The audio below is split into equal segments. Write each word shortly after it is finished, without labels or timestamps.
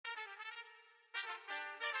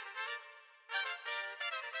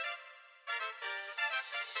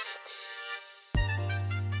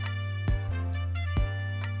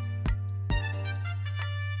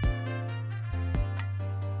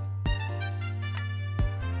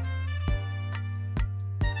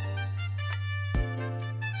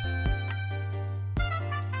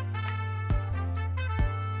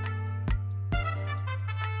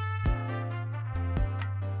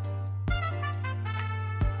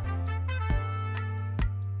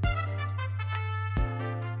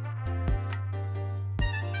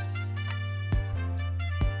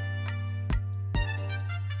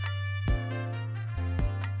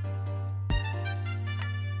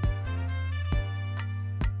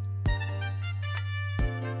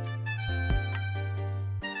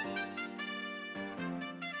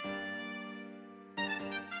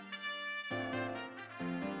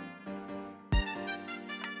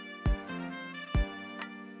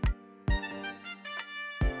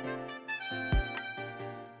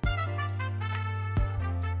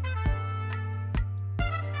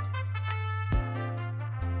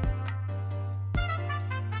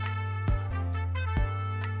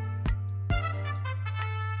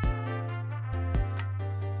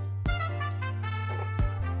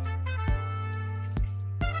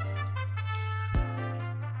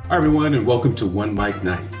Hi, everyone, and welcome to One Mic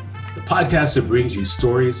Night, the podcast that brings you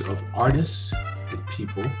stories of artists and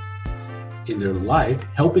people in their life,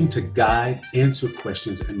 helping to guide, answer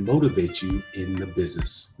questions, and motivate you in the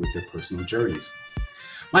business with their personal journeys.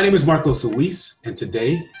 My name is Marcos Luis, and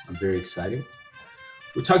today I'm very excited.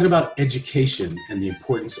 We're talking about education and the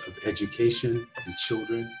importance of education in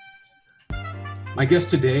children. My guest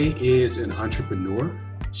today is an entrepreneur.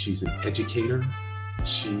 She's an educator.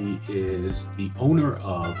 She is the owner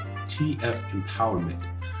of TF Empowerment,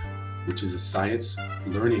 which is a science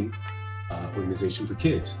learning organization for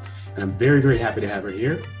kids. And I'm very, very happy to have her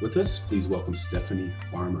here with us. Please welcome Stephanie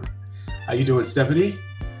Farmer. How you doing, Stephanie?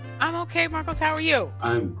 I'm okay, Marcos. How are you?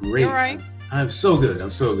 I'm great. You all right? I'm so good. I'm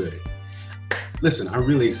so good. Listen, I'm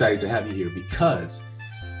really excited to have you here because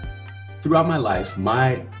throughout my life,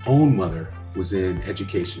 my own mother was in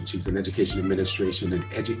education. She was in education administration, and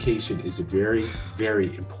education is a very,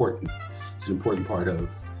 very important. It's an important part of,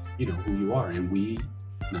 who you are. And we,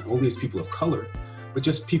 not only as people of color, but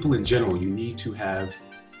just people in general, you need to have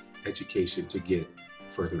education to get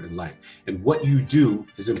further in life. And what you do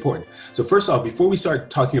is important. So first off, before we start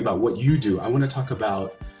talking about what you do, I want to talk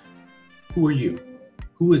about who are you?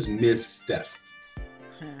 Who is Ms. Steph?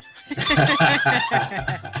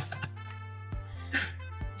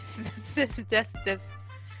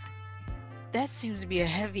 That seems to be a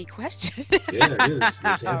heavy question. Yeah, it is.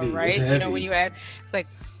 It's heavy. Right? It's heavy. When you add, it's like,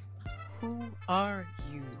 who are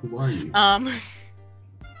you? Who are you? I'm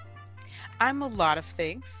a lot of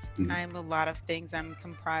things. Mhm. I'm a lot of things. I'm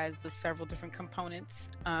comprised of several different components.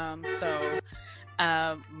 My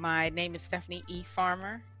name is Stephanie E.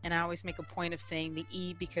 Farmer, and I always make a point of saying the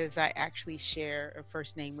E because I actually share a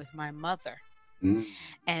first name with my mother. Mhm.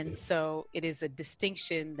 And so it is a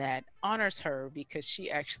distinction that honors her because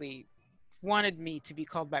she actually wanted me to be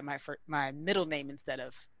called by my middle name instead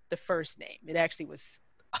of the first name. It actually was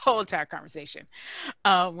a whole entire conversation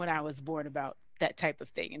when I was born about that type of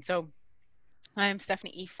thing. And so I am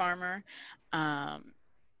Stephanie E. Farmer. I'm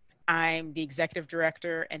the executive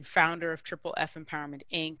director and founder of Triple F Empowerment,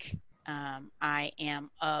 Inc. I am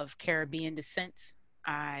of Caribbean descent.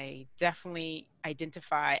 I definitely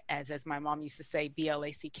identify as my mom used to say,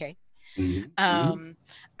 BLACK. Mhm.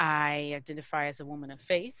 I identify as a woman of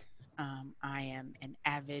faith. I am an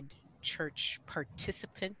avid church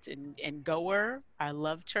participant and goer. I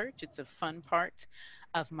love church. It's a fun part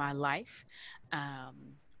of my life,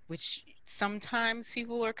 which sometimes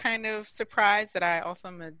people are kind of surprised that I also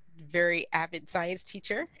am a very avid science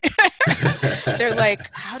teacher. They're like,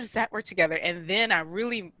 how does that work together? And then I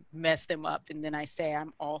really mess them up. And then I say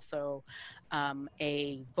I'm also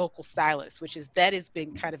a vocal stylist, that has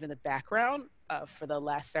been kind of in the background for the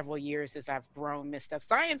last several years as I've grown Miss Stuff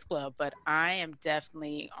Science Club. But I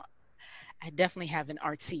definitely have an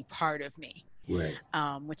artsy part of me, Right.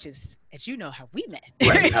 which is, as you know, how we met.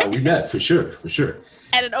 Right. How we met, for sure. For sure.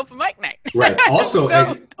 At an open mic night. Right. Also,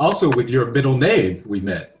 So, also with your middle name, we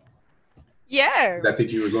met. yeah. 'Cause I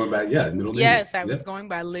think you were going by, middle name. Yes, I was Yep. going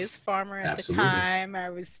by Liz Farmer at the Absolutely. time. I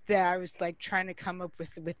was like trying to come up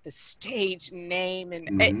with the stage name, and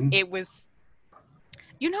Mhm. it was,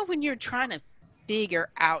 when you're trying to figure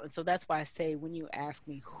out. And so that's why I say, when you ask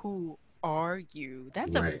me who are you,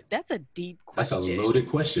 Right. that's a deep That's a question. loaded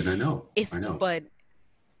question. I know. It's I know. But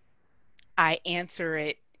I answer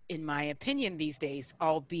it, in my opinion, these days,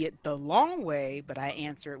 albeit the long way, but I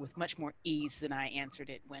answer it with much more ease than I answered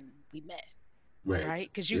it when we met. Right. Right?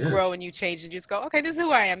 Because you Yeah. grow and you change and you just go, okay, this is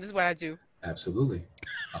who I am. This is what I do. Absolutely.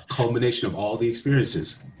 A culmination of all the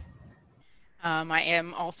experiences. I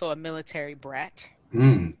am also a military brat.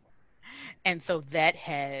 Mm. And so that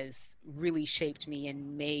has really shaped me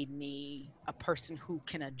and made me a person who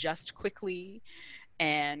can adjust quickly,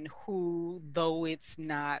 and who, though it's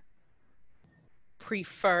not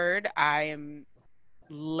preferred, I am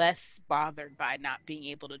less bothered by not being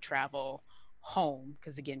able to travel home.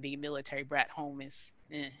 Because again, being a military brat, home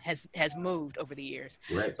has moved over the years,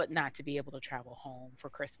 Right. but not to be able to travel home for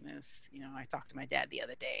Christmas. I talked to my dad the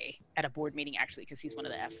other day at a board meeting, actually, because he's one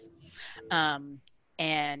of the F's.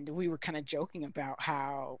 And we were kind of joking about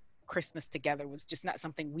how Christmas together was just not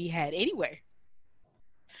something we had anyway.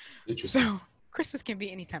 Interesting. So Christmas can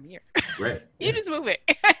be any time of year. Right. You Yeah. just move it.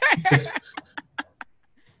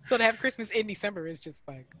 So to have Christmas in December is just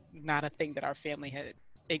like not a thing that our family had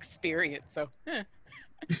experienced. So,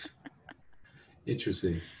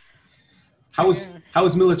 Interesting. so yeah. How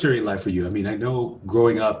is military life for you? I mean, I know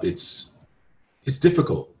growing up it's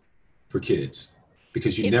difficult for kids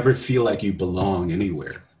because you It never feel like you belong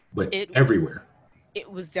anywhere, but it everywhere. it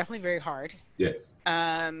was definitely very hard. Yeah.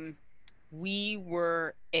 Um, we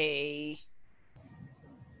were a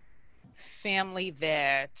family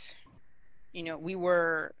that, we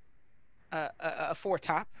were a four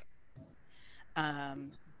top,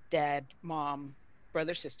 um, dad, mom,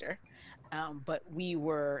 brother, sister. But we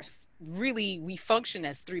functioned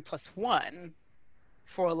as 3+1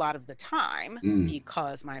 for a lot of the time Mm,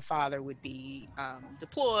 because my father would be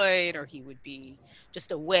deployed or he would be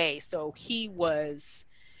just away. So he was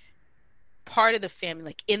part of the family,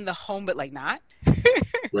 like in the home, but like not.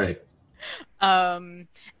 right. um,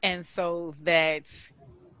 and so that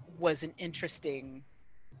was an interesting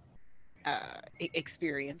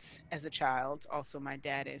experience as a child. Also, my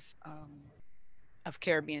dad is of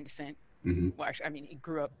Caribbean descent. Hmm. Well, actually, I mean, he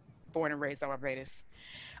grew up, born and raised on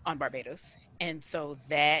Barbados, and so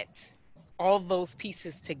that all those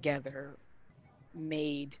pieces together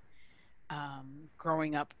made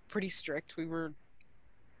growing up pretty strict. We were,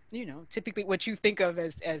 typically what you think of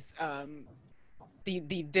as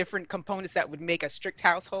the different components that would make a strict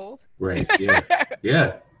household. Right. Yeah.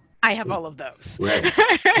 Yeah. I have all of those. Right.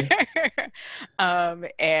 Yeah.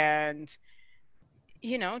 And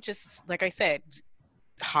just like I said,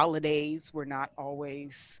 holidays were not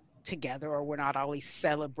always together or were not always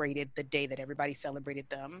celebrated the day that everybody celebrated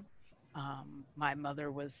them. My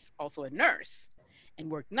mother was also a nurse and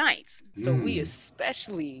worked nights. So we Mm,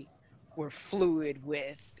 especially were fluid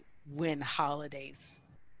with when holidays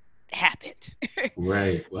happened.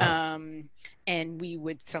 right. Wow. um, and we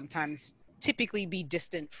would sometimes typically be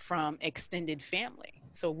distant from extended family.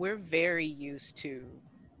 So we're very used to,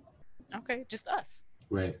 okay, just us.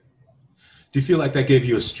 Right. Do you feel like that gave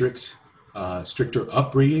you a stricter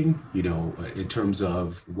upbringing, in terms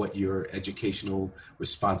of what your educational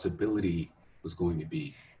responsibility was going to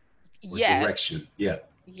be or Yes, direction? Yeah.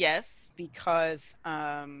 yes, because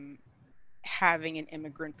having an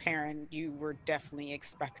immigrant parent, you were definitely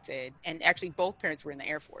expected, and actually both parents were in the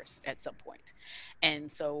Air Force at some point,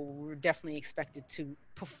 and so we're definitely expected to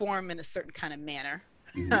perform in a certain kind of manner.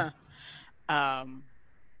 Hmm. um,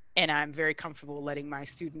 and I'm very comfortable letting my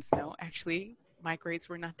students know, actually, my grades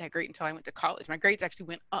were not that great until I went to college. My grades actually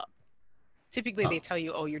went up. Typically, they Oh, tell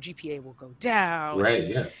you, oh, your GPA will go down right. and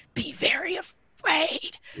Yeah. be very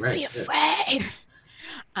afraid, Right. be Yeah. afraid.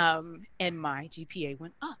 And my GPA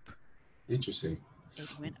went up. Interesting.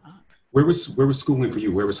 It went up. Where was schooling for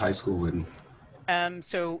you? Where was high school? And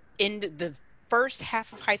So in the first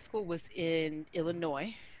half of high school was in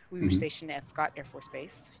Illinois. We were mhm. stationed at Scott Air Force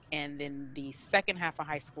Base, and then the second half of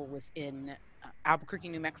high school was in Albuquerque,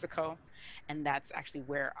 New Mexico, and that's actually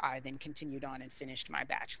where I then continued on and finished my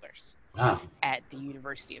bachelor's Wow. at the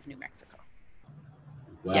University of New Mexico.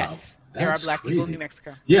 Wow. Yes, there are That's Black people in New crazy.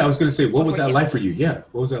 Mexico. Yeah, I was going to say, what was that Unfortunately, like for you? Yeah.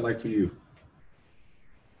 What was that like for you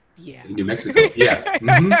yeah. in New Mexico? Yeah.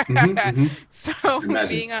 Hmm. Hmm. Hmm. So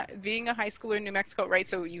Imagine. being a high schooler in New Mexico, right?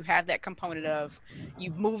 So you have that component of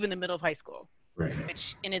you move in the middle of high school, Right.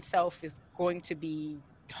 which in itself is going to be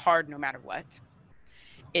hard no matter what.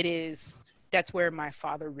 It is That's where my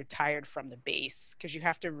father retired from the base, because you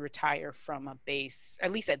have to retire from a base,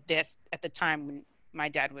 at least at the time when my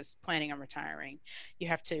dad was planning on retiring, you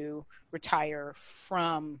have to retire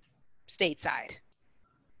from stateside,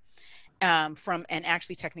 from, and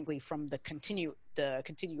actually technically from the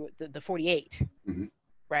 48, Hmm.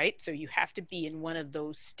 right? So you have to be in one of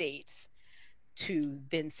those states to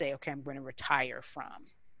then say, okay, I'm going to retire from.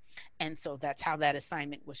 And so that's how that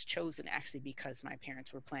assignment was chosen, actually, because my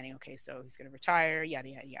parents were planning, okay, so he's going to retire, yada,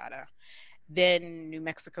 yada, yada. Then New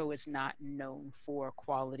Mexico is not known for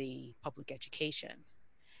quality public education.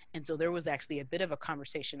 And so there was actually a bit of a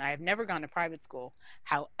conversation. I have never gone to private school.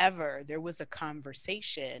 However, there was a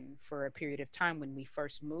conversation for a period of time when we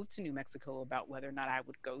first moved to New Mexico about whether or not I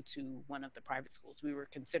would go to one of the private schools. We were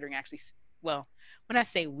considering actually, well, when I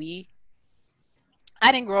say we,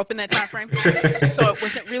 I didn't grow up in that time frame. So it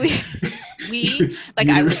wasn't really we, like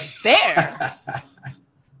I You. was there.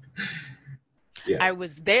 Yeah. I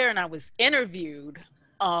was there and I was interviewed.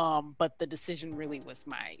 But the decision really was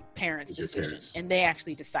my parents' With your decision. parents. And they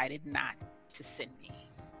actually decided not to send me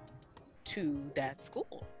to that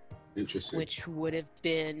school, Interesting. which would have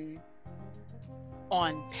been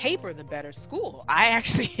on paper the better school. I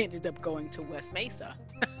actually ended up going to West Mesa.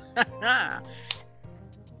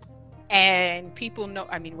 And people know,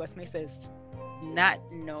 I mean, West Mesa is not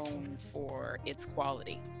known for its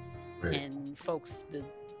quality. Right. And folks,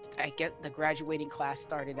 I get the graduating class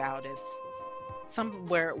started out as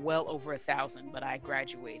somewhere well over 1,000, but I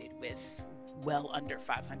graduated with well under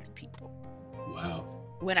 500 people Wow.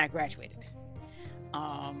 when I graduated.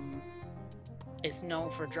 It's known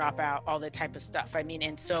for dropout, all that type of stuff. I mean,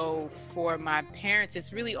 and so for my parents,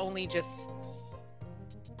 it's really only just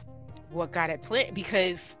what God had planned,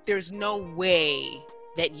 because there's no way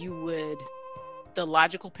that you would the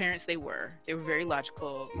logical parents they were very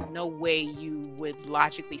logical. No way you would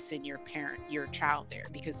logically send your child there,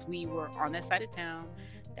 because we were on that side of town.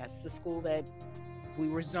 That's the school that we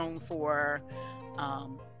were zoned for.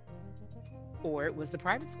 um, or it was the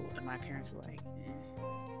private school, and my parents were like,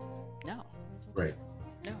 no, Right.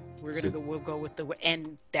 no, So we'll go with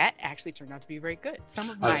and that actually turned out to be very good. Some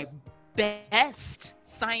of I my was, best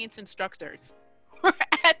science instructors were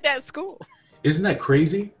at that school. isn't that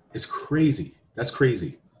crazy? It's crazy. That's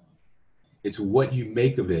crazy. It's what you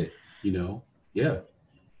make of it, you know? Yeah.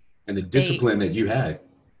 And the they discipline that you had.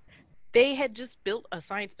 they had just built a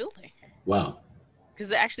science building, Wow.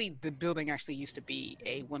 because actually the building actually used to be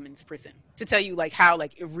a women's prison, to tell you like how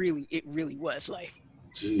like it really was like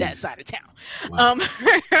that Jeez. side of town. Wow. um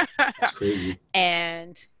That's crazy.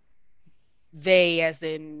 and they, as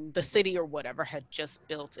in the city or whatever, had just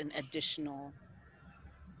built an additional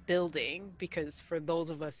building, because for those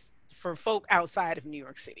of us, for folk outside of New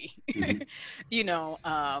York City, Hmm.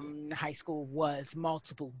 high school was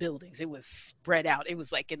multiple buildings. It was spread out. It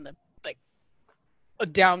was like in the like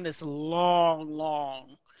down this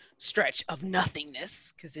long stretch of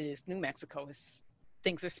nothingness, because it is New Mexico. Is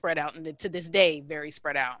Things are spread out, and to this day very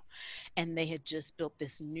spread out. And they had just built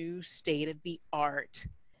this new state of the art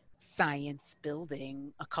science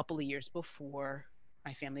building a couple of years before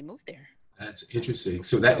my family moved there. That's interesting.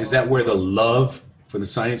 So that is So that where the love for the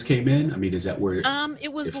science came in? I mean, is that where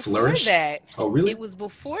it was it before flourished? that. Oh, really? It was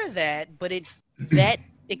before that, but that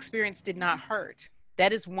experience did not hurt.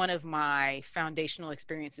 That is one of my foundational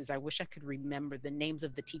experiences. I wish I could remember the names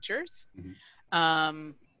of the teachers. Mhm.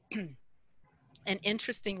 Um, and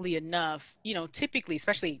interestingly enough, typically,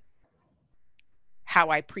 especially how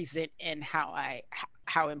I present and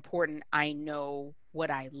how important I know what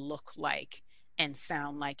I look like and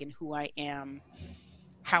sound like and who I am,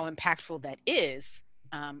 how impactful that is.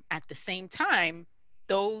 At the same time,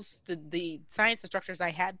 the science instructors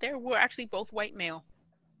I had there were actually both white male,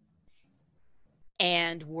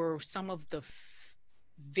 and were some of the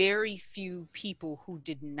very few people who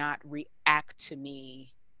did not react to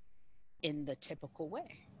me in the typical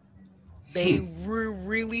way. They Hmm. were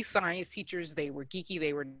really science teachers. They were geeky,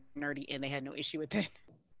 they were nerdy, and they had no issue with it,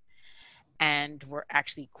 and were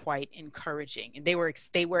actually quite encouraging. And they were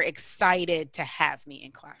excited to have me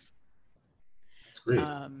in class. That's great.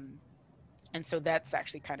 Um, and so that's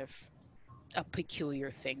actually kind of a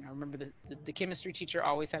peculiar thing. I remember the chemistry teacher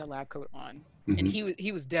always had a lab coat on, and Hmm.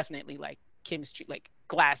 he was definitely like chemistry, like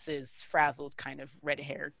glasses, frazzled kind of red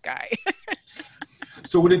haired guy.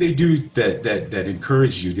 So what did they do that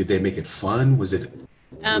encouraged you? Did they make it fun? Was it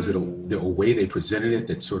um, the way they presented it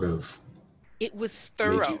that sort of it was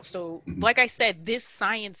made you? thorough. So, Hmm. like I said, this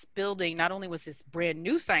science building, not only was this brand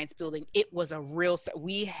new science building, it was a real.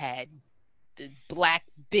 We had the black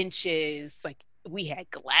benches, like we had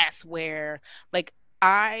glassware. Like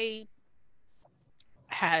I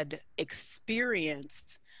had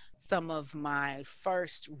experienced some of my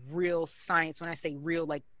first real science. When I say real,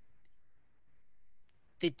 like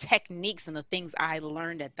the techniques and the things I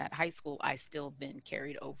learned at that high school, I still then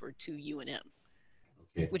carried over to UNM,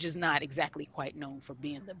 Okay. which is not exactly quite known for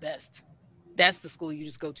being the best. That's the school you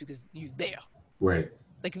just go to because you're there. Right.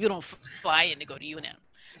 Like if you don't fly in to go to UNM.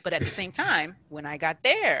 But at the same time, when I got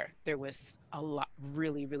there, there was a lot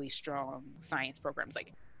really, really strong science programs,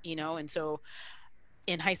 like, and so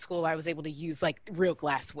in high school I was able to use like real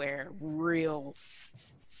glassware, real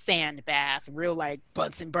sand bath, real like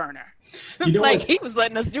Bunsen burner. You know Like what? he was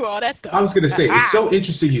letting us do all that I stuff. was going to say, it's so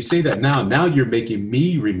interesting you say that now. Now you're making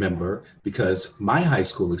me remember because my high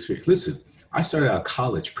school experience, listen, I started out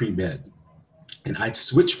college pre med and I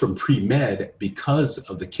switched from pre med because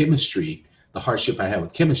of the chemistry, the hardship I had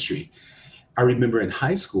with chemistry. I remember in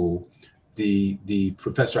high school, the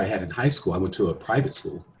professor I had in high school, I went to a private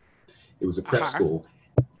school. It was a prep Uh-huh. school.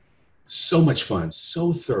 So much fun,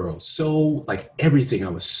 so thorough, so like everything. I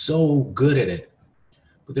was so good at it.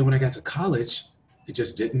 But then when I got to college, it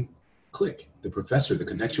just didn't click. The professor, the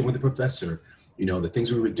connection with the professor, the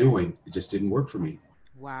things we were Yeah. doing, it just didn't work for me.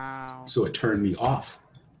 Wow. So it turned me off,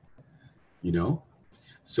 you know?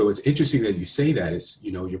 So it's interesting that you say that. It's,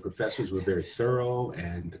 your professors were very thorough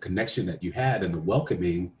and the connection that you had and the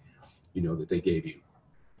welcoming, that they gave you.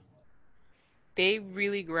 They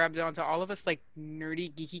really grabbed onto all of us like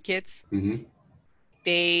nerdy, geeky kids. Hmm.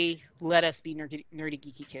 They let us be nerdy,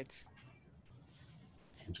 geeky kids.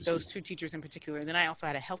 Interesting. Those two teachers in particular. And then I also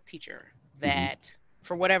had a health teacher Hmm. that,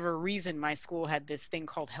 for whatever reason, my school had this thing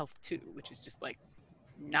called Health 2, which is just like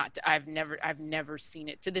not, I've never seen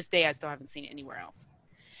it. To this day, I still haven't seen it anywhere else.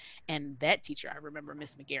 And that teacher, I remember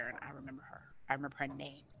Miss McGarren. I remember her. I remember her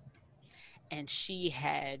name. And she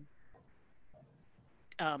had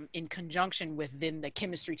in conjunction with then the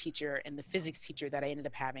chemistry teacher and the physics teacher that I ended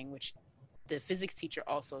up having, which the physics teacher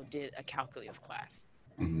also did a calculus class.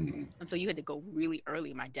 Mm-hmm. And so you had to go really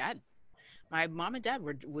early. My mom and dad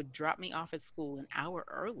would drop me off at school an hour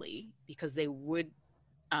early because they would,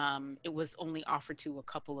 it was only offered to a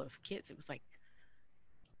couple of kids. It was like,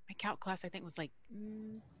 my calc class, I think, was like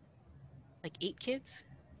 8 kids.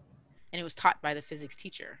 And it was taught by the physics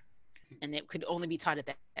teacher. And it could only be taught at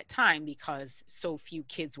that time because so few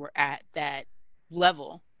kids were at that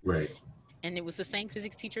level. Right. And it was the same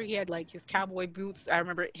physics teacher. He had like his cowboy boots. I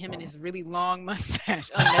remember him and his really long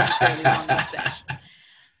mustache, unnecessarily long mustache.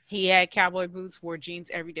 He had cowboy boots, wore jeans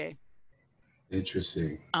every day.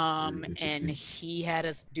 Interesting. And he had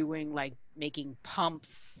us doing like making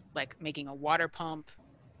pumps, like making a water pump.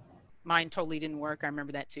 Mine totally didn't work. I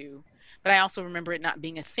remember that too. But I also remember it not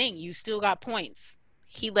being a thing. You still got points.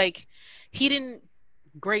 He didn't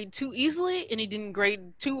grade too easily and he didn't grade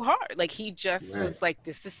too hard. Like he just was like,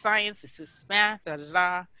 this is science, this is math, da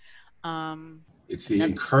da da. It's the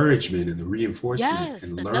encouragement and the reinforcement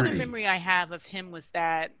and learning. Another memory I have of him was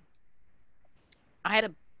that I had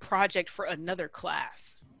a project for another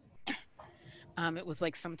class. It was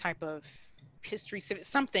like some type of history,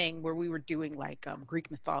 something where we were doing like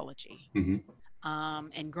Greek mythology. Mm-hmm.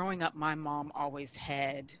 And growing up, my mom always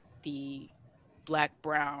had the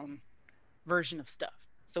black-brown version of stuff.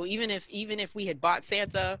 So even if we had bought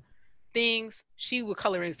Santa things, she would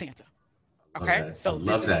color in Santa. Okay, so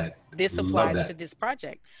this applies to this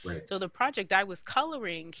project. Right. So the project I was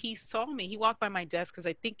coloring, he saw me. He walked by my desk because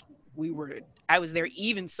I think I was there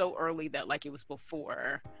even so early that like it was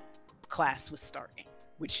before class was starting,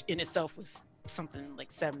 which in itself was something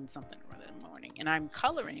like 7 something in the morning, and I'm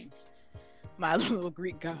coloring my little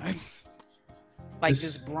Greek gods, like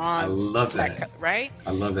this bronze. I love that. Right?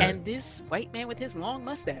 I love that. And this white man with his long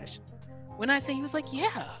mustache, when I say, he was like,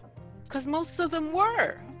 yeah, because most of them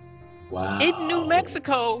were. Wow. In New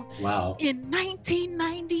Mexico. Wow. In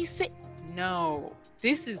 1996. No,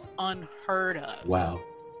 this is unheard of. Wow.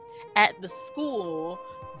 At the school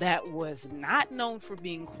that was not known for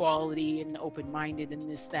being quality and open-minded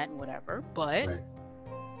and this, that, and whatever, but right.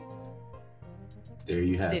 There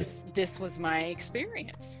you have it. This was my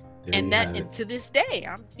experience. There and to this day,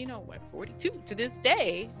 I'm 42. To this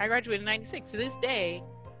day, I graduated in 96. To this day,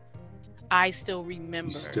 I still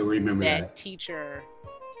remember that teacher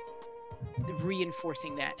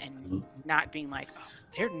reinforcing that and not being like,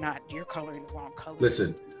 oh, you're coloring the wrong color.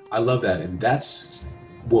 Listen, I love that. And that's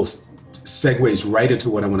segues right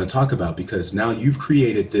into what I want to talk about, because now you've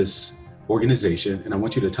created this organization and I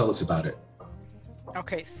want you to tell us about it.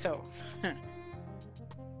 Okay, so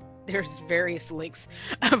there's various links,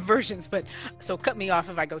 versions, but so cut me off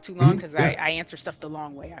if I go too long, because I answer stuff the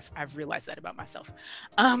long way. I've realized that about myself,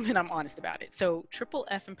 and I'm honest about it. So Triple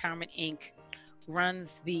F Empowerment Inc.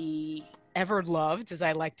 runs the ever loved, as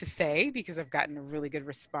I like to say, because I've gotten a really good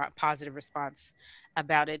positive response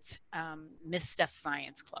about it, Miss Steph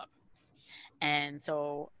Science Club. And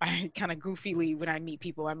so I kind of goofily, when I meet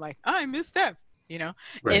people, I'm like, I'm Miss Steph,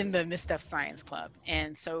 in the Miss Steph Science Club.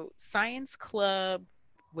 And so Science Club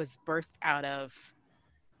was birthed out of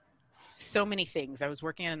so many things. I was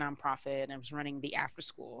working at a nonprofit and I was running the after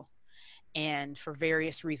school, and for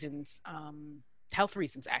various reasons, health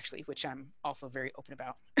reasons actually, which I'm also very open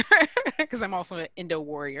about because I'm also an Indo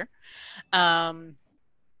warrior.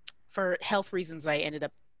 For health reasons, I ended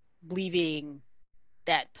up leaving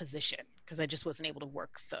that position because I just wasn't able to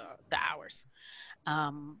work the hours.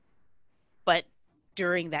 But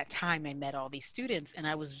during that time, I met all these students, and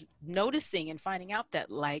I was noticing and finding out that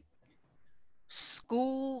like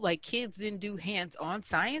school, like kids didn't do hands-on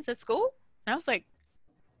science at school. And I was like,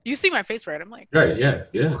 you see my face, right? I'm like, right, yeah.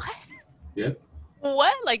 What? Yeah.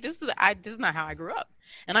 What? Like this is not how I grew up.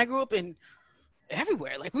 And I grew up in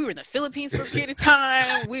everywhere. Like we were in the Philippines for a period of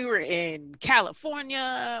time. We were in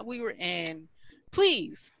California. We were in,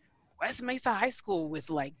 West Mesa High School with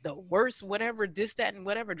like the worst whatever, this, that, and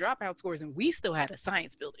whatever dropout scores, and we still had a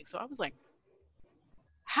science building. So I was like,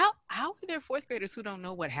 how are there 4th graders who don't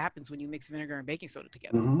know what happens when you mix vinegar and baking soda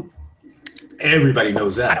together? Mm-hmm. Everybody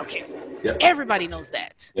knows that. I don't care. Yep. Everybody knows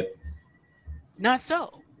that. Yep. Not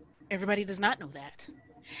so. Everybody does not know that.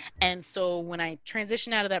 And so when I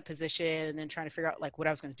transitioned out of that position and then trying to figure out like what I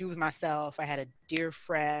was going to do with myself, I had a dear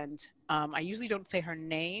friend. I usually don't say her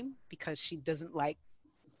name because she doesn't like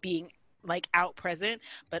being like out present,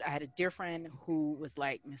 but I had a dear friend who was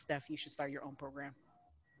like, Miss Steph, you should start your own program.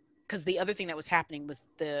 Because the other thing that was happening was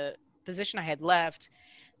the position I had left,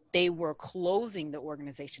 they were closing the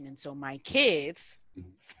organization. And so my kids,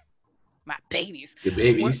 my babies,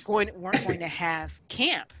 weren't going to have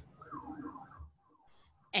camp.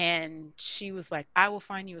 And she was like, I will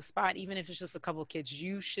find you a spot, even if it's just a couple of kids.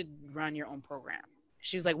 You should run your own program.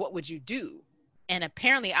 She was like, what would you do? And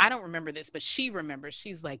apparently, I don't remember this, but she remembers.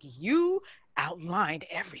 She's like, you outlined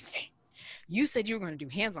everything. You said you were going to do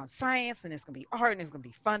hands-on science, and it's going to be art, and it's going to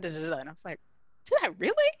be fun. Da, da, da. And I was like, did I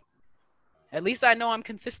really? At least I know I'm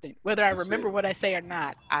consistent. Whether I That's remember it. what I say or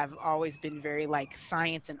not, I've always been very like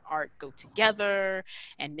science and art go together,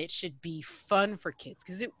 and it should be fun for kids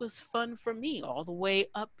because it was fun for me all the way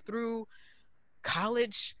up through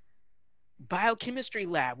college biochemistry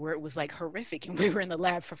lab where it was like horrific, and we were in the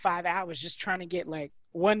lab for 5 hours just trying to get like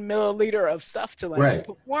 1 milliliter of stuff to like Right.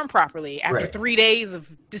 perform properly after Right. 3 days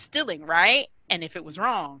of distilling, right? And if it was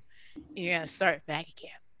wrong, you're gonna start back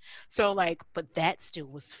again. So like, but that still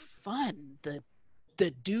was fun. The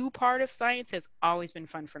do part of science has always been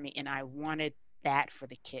fun for me, and I wanted that for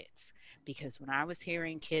the kids because when I was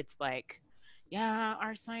hearing kids like, yeah,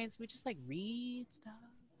 our science, we just like read stuff.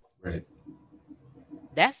 Right.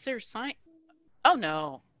 That's their science. Oh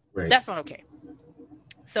no, Right. that's not okay.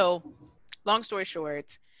 So, long story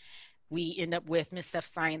short, we end up with Miss Steph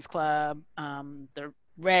Science Club. The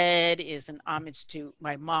red is an homage to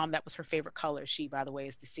my mom. That was her favorite color. She, by the way,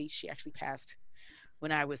 is deceased. She actually passed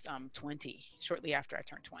when I was 20, shortly after I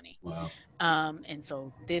turned 20. Wow. And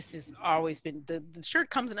so this has always been the shirt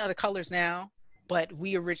comes in other colors now, but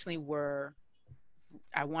we originally were.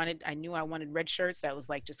 I knew I wanted red shirts. That was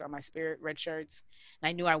like just on my spirit, red shirts. And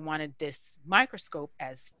I knew I wanted this microscope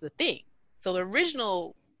as the thing. So the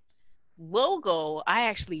original logo I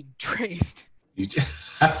actually traced You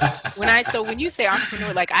when you say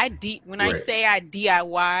entrepreneur, like when I Right. say I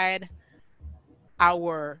DIY'd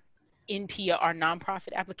our NPA, our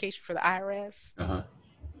nonprofit application for the IRS, Uh-huh.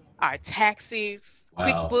 our taxes,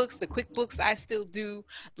 Wow. the QuickBooks I still do,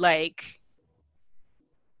 like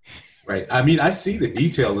Right. I mean, I see the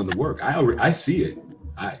detail in the work. I see it.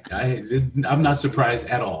 I'm not surprised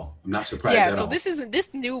at all. I'm not surprised yeah. at So all. this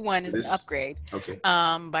new one is an This upgrade okay.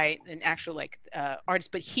 by an actual like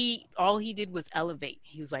artist, but all he did was elevate.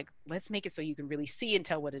 He was like, let's make it so you can really see and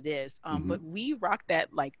tell what it is. Hmm. But we rocked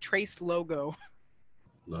that like trace logo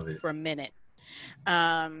Love it. for a minute,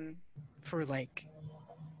 um for like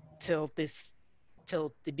till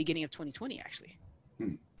the beginning of 2020 actually.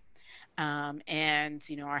 Hmm. And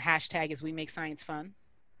our hashtag is we make science fun.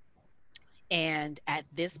 And at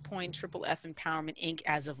this point, Triple F Empowerment Inc.,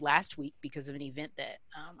 as of last week, because of an event that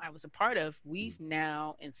I was a part of, we've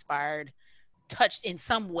now inspired, touched in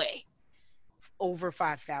some way over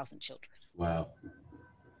 5,000 children. Wow.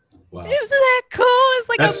 Wow. Isn't that cool? It's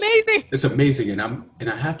like That's amazing. it's amazing. And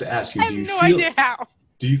I have to ask you, I have no idea how.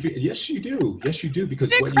 do you feel, yes, you do. Yes, you do, because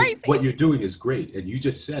They're what crazy. you're doing is great. And you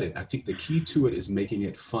just said it. I think the key to it is making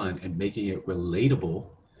it fun and making it relatable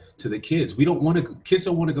to the kids. Kids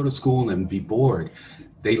don't want to go to school and be bored.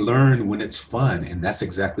 They learn when it's fun, and that's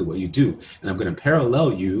exactly what you do. And I'm going to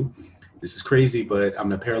parallel you. This is crazy, but I'm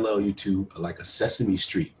going to parallel you to like a Sesame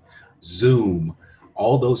Street, Zoom,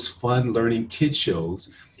 all those fun learning kid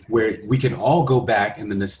shows where we can all go back,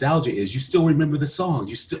 and the nostalgia is you still remember the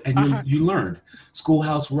songs, you learned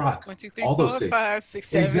Schoolhouse Rock, 1, 2, 3, all those 4, things. 5, 6,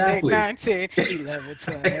 7, 8, Exactly. 9, 10, 11,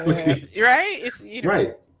 12. Exactly. Right? It's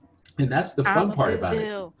Right. And that's the I'm fun a part about it.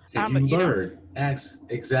 Bill. And you learn.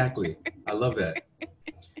 Exactly. I love that.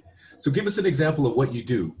 So give us an example of what you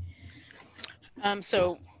do.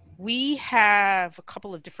 So we have a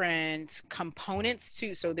couple of different components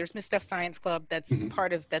too. So there's Miss Steph Science Club. That's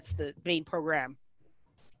Mhm. that's the main program.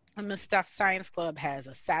 And Miss Steph Science Club has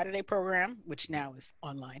a Saturday program, which now is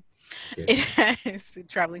online. Okay. It has the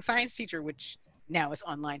traveling science teacher, which now is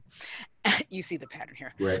online. You see the pattern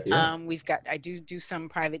here. Right. Yeah. I do some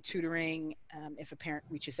private tutoring if a parent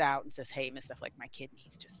reaches out and says, hey, Miss Steph, like my kid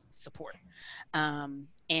needs just support.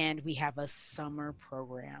 And we have a summer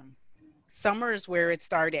program. Summer is where it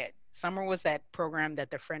started. Summer was that program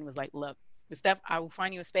that the friend was like, look, Miss Steph, I will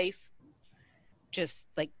find you a space. Just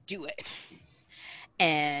like do it.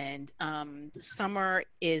 And summer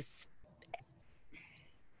is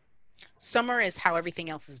how everything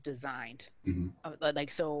else is designed. Mm-hmm. Like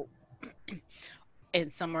so,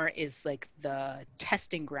 and summer is like the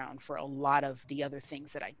testing ground for a lot of the other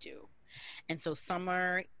things that I do. And so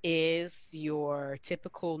summer is your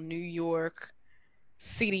typical New York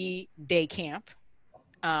City day camp,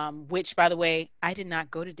 which, by the way, I did not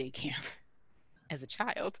go to day camp as a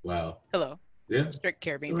child. Wow. Hello. Yeah. Strict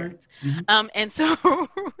Caribbean Right. parents. Mm-hmm. And so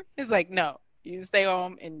it's like, no, you stay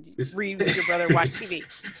home and read with your brother, watch TV.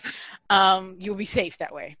 You'll be safe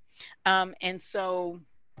that way. And so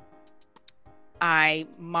I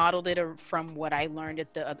modeled it from what I learned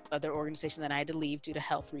at the other organization that I had to leave due to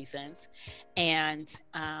health reasons. And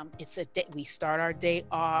it's a day, we start our day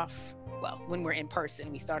off, well, when we're in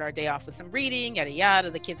person, we start our day off with some reading, yada, yada.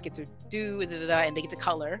 The kids get to do, da, da, da, and they get to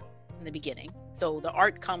color in the beginning. So the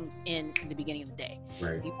art comes in the beginning of the day.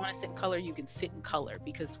 Right. If you want to sit in color, you can sit in color,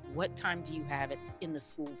 because what time do you have? It's in the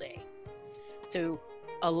school day. So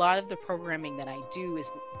a lot of the programming that I do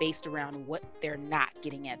is based around what they're not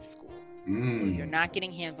getting at school. So you're not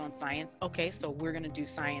getting hands-on science. Okay, so we're going to do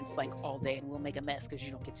science like all day, and we'll make a mess because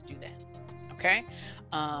you don't get to do that. Okay,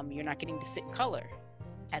 you're not getting to sit in color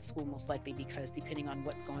at school, most likely, because depending on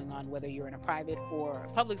what's going on, whether you're in a private or a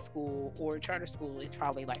public school or a charter school, it's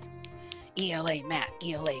probably like ELA math,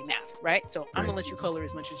 right? So I'm gonna let you color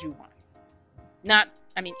as much as you want. Not,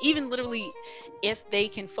 I mean, even literally, if they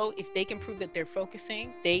can prove that they're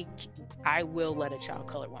focusing, I will let a child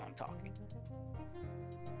color while I'm talking.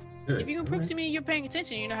 Good. If you can prove to me you're paying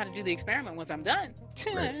attention, you know how to do the experiment once I'm done.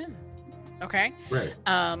 Right. Okay. Right.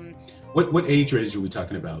 What age range are we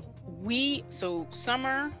talking about? So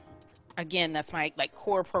summer, again, that's my like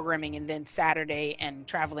core programming, and then Saturday and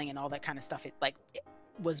traveling and all that kind of stuff. It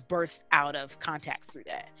was birthed out of contacts through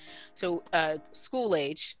that. So school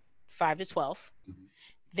age, 5 to 12. Mm-hmm.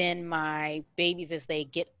 Then my babies, as they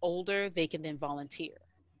get older, they can then volunteer.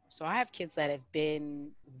 So I have kids that have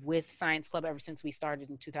been with Science Club ever since we started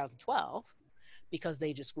in 2012, because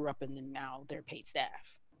they just grew up and then now they're paid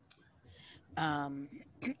staff.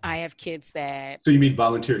 I have kids that... So you mean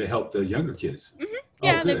volunteer to help the younger kids? Mm-hmm.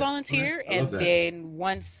 Yeah, they volunteer. Right. And then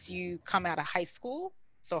once you come out of high school,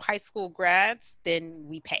 so high school grads, then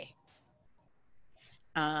we pay.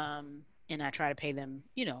 And I try to pay them,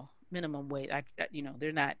 minimum wage.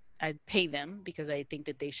 They're not... I pay them because I think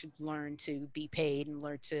that they should learn to be paid and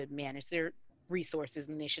learn to manage their resources,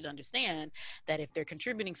 and they should understand that if they're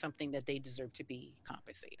contributing something, that they deserve to be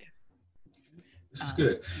compensated. This is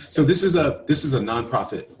good. So this is a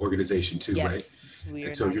nonprofit organization too, yes, right? We are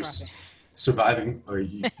and so you're surviving, or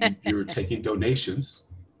you're taking donations,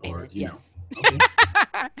 or yes. Okay.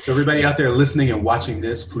 So everybody out there listening and watching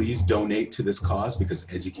this, please donate to this cause, because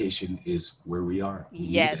education is where we are. We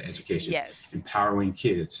need the education. Yes. Empowering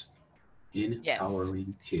kids.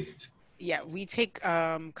 Kids. Yeah, we take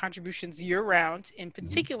contributions year round. In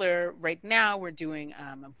particular, right now we're doing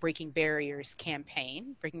a Breaking Barriers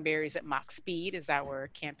campaign. Breaking Barriers at Mach Speed is our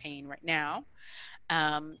campaign right now.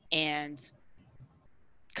 And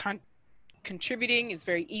contributing is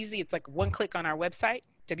very easy. It's like one click on our website,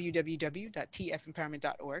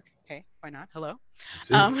 www.tfempowerment.org. Okay, why not? Hello.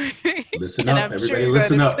 Listen up, everybody.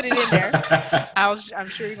 Listen up. Put it in there. I'm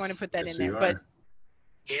sure you're going to put that in there. But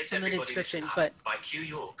here's in the description. But by Q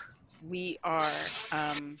York. We are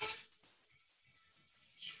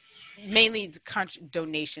mainly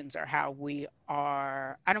donations are how we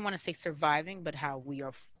are. I don't want to say surviving, but how we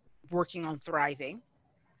are working on thriving.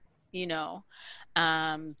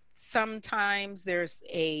 Sometimes there's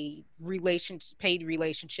a paid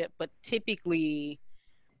relationship, but typically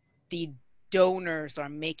the donors are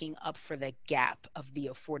making up for the gap of the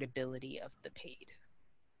affordability of the paid.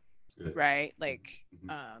 Good. Right? Like,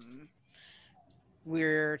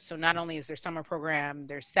 so not only is there summer program,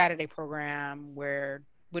 there's Saturday program where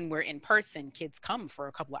when we're in person, kids come for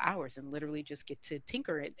a couple of hours and literally just get to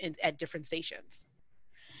tinker it at different stations.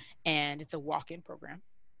 And it's a walk-in program.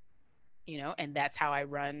 And that's how I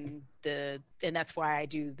run and that's why I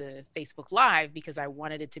do the Facebook Live, because I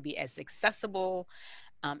wanted it to be as accessible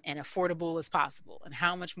and affordable as possible. And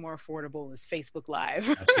how much more affordable is Facebook Live?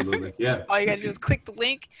 Absolutely, yeah. All you got to do is click the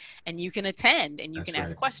link, and you can attend, and you can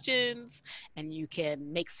ask questions, and you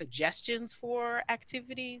can make suggestions for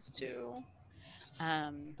activities too.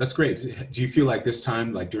 That's great. Do you feel like this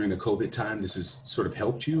time, like during the COVID time, this has sort of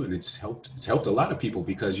helped you, and it's helped a lot of people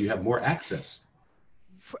because you have more access?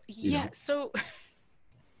 So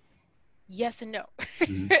yes and no.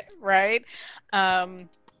 Right? I'll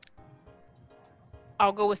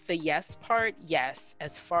go with the yes part. Yes,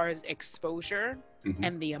 as far as exposure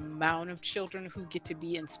and the amount of children who get to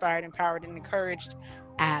be inspired, empowered, and encouraged,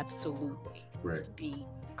 absolutely. Right.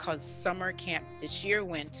 Because summer camp this year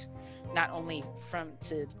went not only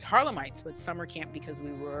to Harlemites, but summer camp, because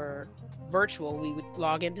we were virtual. We would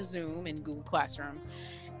log into Zoom and Google Classroom.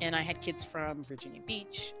 And I had kids from Virginia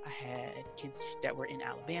Beach. I had kids that were in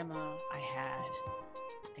Alabama. I had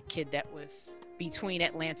a kid that was between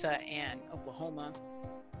Atlanta and Oklahoma.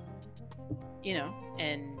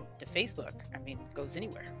 And the Facebook, it goes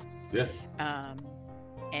anywhere. Yeah.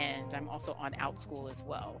 And I'm also on OutSchool as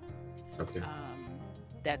well. Okay.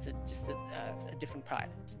 That's just a different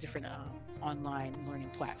online learning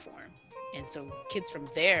platform. And so kids from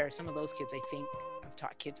there, some of those kids, I think I've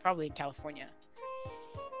taught kids probably in California.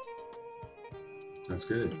 That's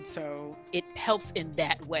good. And so it helps in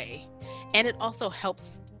that way. And it also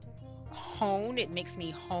helps it makes me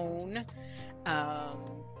hone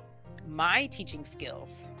my teaching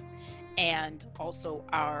skills and also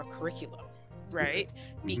our curriculum, right?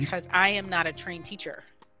 Mm-hmm. Because I am not a trained teacher.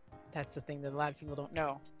 That's the thing that a lot of people don't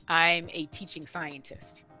know. I'm a teaching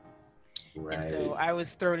scientist. Right. And so I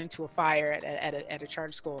was thrown into a fire at a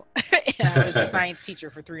charter school, and I was a science teacher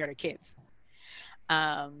for 300 kids,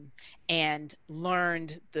 and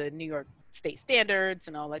learned the New York State standards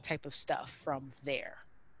and all that type of stuff from there.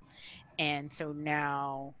 And so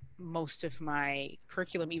now most of my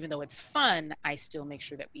curriculum, even though it's fun, I still make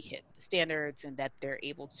sure that we hit the standards and that they're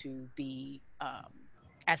able to be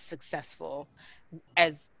as successful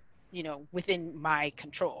as, you know, within my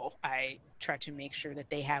control. I try to make sure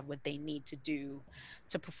that they have what they need to do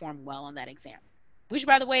to perform well on that exam, which,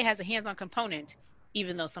 by the way, has a hands-on component,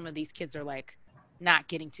 even though some of these kids are like not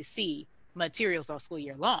getting to see materials all school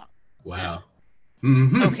year long. Wow.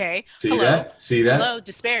 Mm-hmm. Okay. See that? Hello,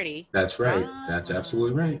 disparity. That's right. That's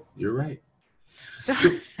absolutely right. You're right. So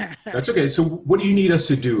that's okay. So what do you need us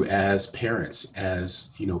to do as parents,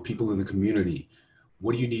 as, you know, people in the community?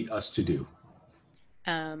 What do you need us to do?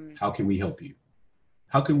 How can we help you?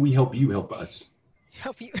 How can we help you help us?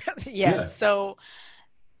 Help you? Yeah. So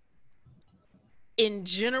in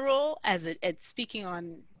general, as speaking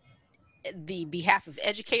on the behalf of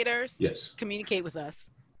educators, yes, communicate with us.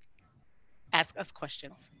 Ask us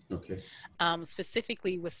questions. Okay.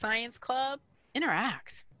 Specifically with Science Club,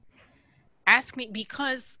 interact. Ask me,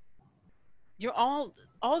 because you're all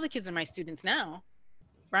the kids are my students now,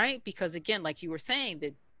 right? Because again, like you were saying,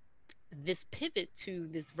 that this pivot to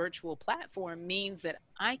this virtual platform means that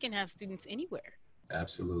I can have students anywhere.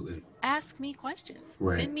 Absolutely. Ask me questions.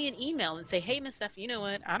 Right. Send me an email and say, hey, Miss Steph, you know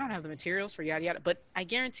what? I don't have the materials for yada yada, but I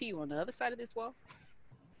guarantee you on the other side of this wall,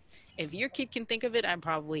 if your kid can think of it, I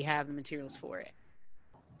probably have the materials for it.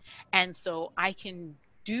 And so I can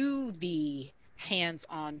do the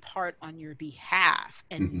hands-on part on your behalf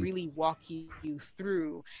and mm-hmm. really walk you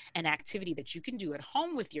through an activity that you can do at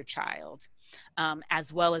home with your child,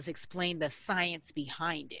 as well as explain the science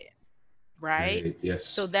behind it. Right? Yes.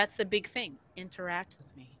 So that's the big thing. Interact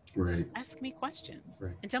with me. Right. Ask me questions.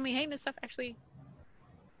 Right. And tell me, hey, Miss Steph, actually,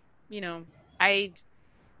 you know, I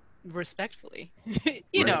respectfully,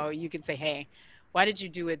 you know, you can say, hey, why did you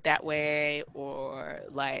do it that way? Or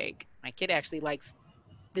like, my kid actually likes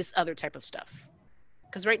this other type of stuff.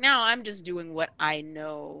 Because right now I'm just doing what I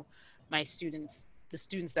know my students, the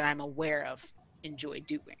students that I'm aware of, enjoy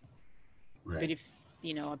doing. Right. But if,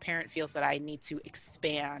 you know, a parent feels that I need to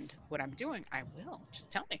expand what I'm doing, I will.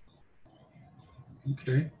 Just tell me.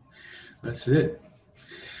 Okay. That's it.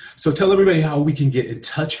 So tell everybody how we can get in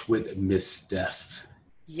touch with Miss Steph.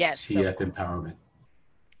 Yes. TF Empowerment.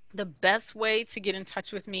 The best way to get in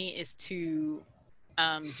touch with me is to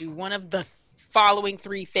do one of the following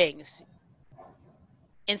 3 things.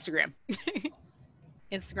 Instagram.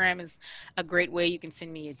 Instagram is a great way. You can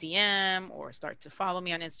send me a DM or start to follow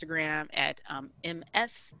me on Instagram at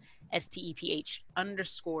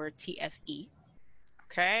MSSTEPH_TFE.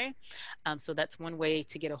 Okay. So that's one way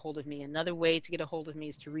to get a hold of me. Another way to get a hold of me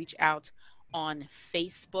is to reach out on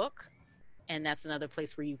Facebook. And that's another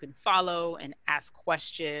place where you can follow and ask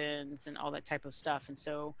questions and all that type of stuff. And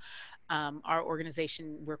so our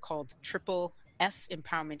organization, we're called Triple F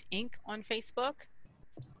Empowerment Inc. on Facebook.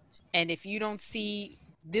 And if you don't see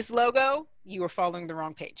this logo, you are following the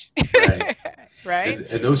wrong page. Right. Right.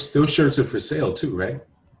 And those shirts are for sale too, right?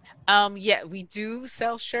 Yeah, we do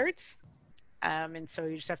sell shirts. And so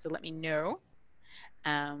you just have to let me know.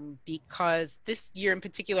 Because this year in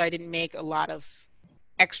particular, I didn't make a lot of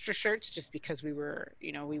extra shirts just because we were,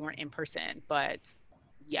 you know, we weren't in person. But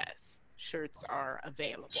yes, shirts are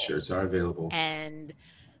available. Shirts are available. And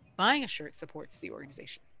buying a shirt supports the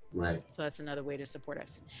organization. Right. So that's another way to support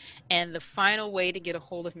us. And the final way to get a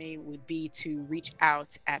hold of me would be to reach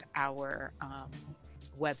out at our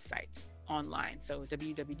website online. So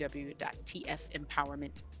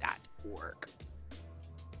www.tfempowerment.org.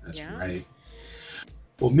 That's right.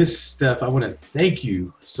 Well, Miss Steph, I want to thank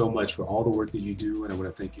you so much for all the work that you do. And I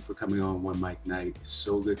want to thank you for coming on One Mic Night. It's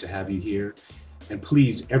so good to have you here. And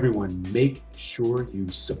please, everyone, make sure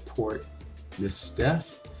you support Miss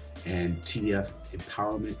Steph and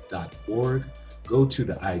tfempowerment.org. Go to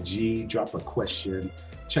the IG, drop a question,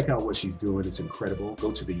 check out what she's doing. It's incredible.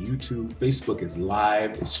 Go to the YouTube. Facebook is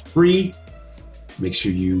live. It's free. Make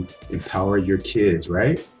sure you empower your kids,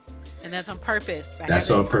 right? And that's on purpose. That's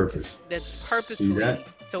on purpose. That's purposefully. See that?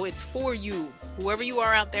 So it's for you. Whoever you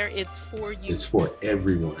are out there, it's for you. It's for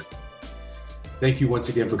everyone. Thank you once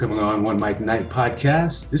again for coming on One Mic Night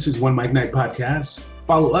Podcast. This is One Mic Night Podcast.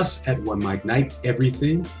 Follow us at One Mic Night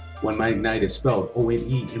Everything. One Mic Night is spelled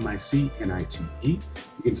ONEMICNITE. You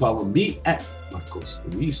can follow me at Marcos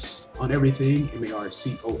Luis on everything,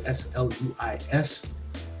 MARCOSLUIS.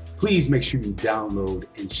 Please make sure you download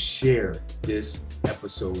and share this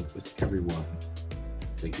episode with everyone.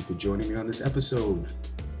 Thank you for joining me on this episode.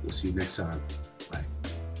 We'll see you next time.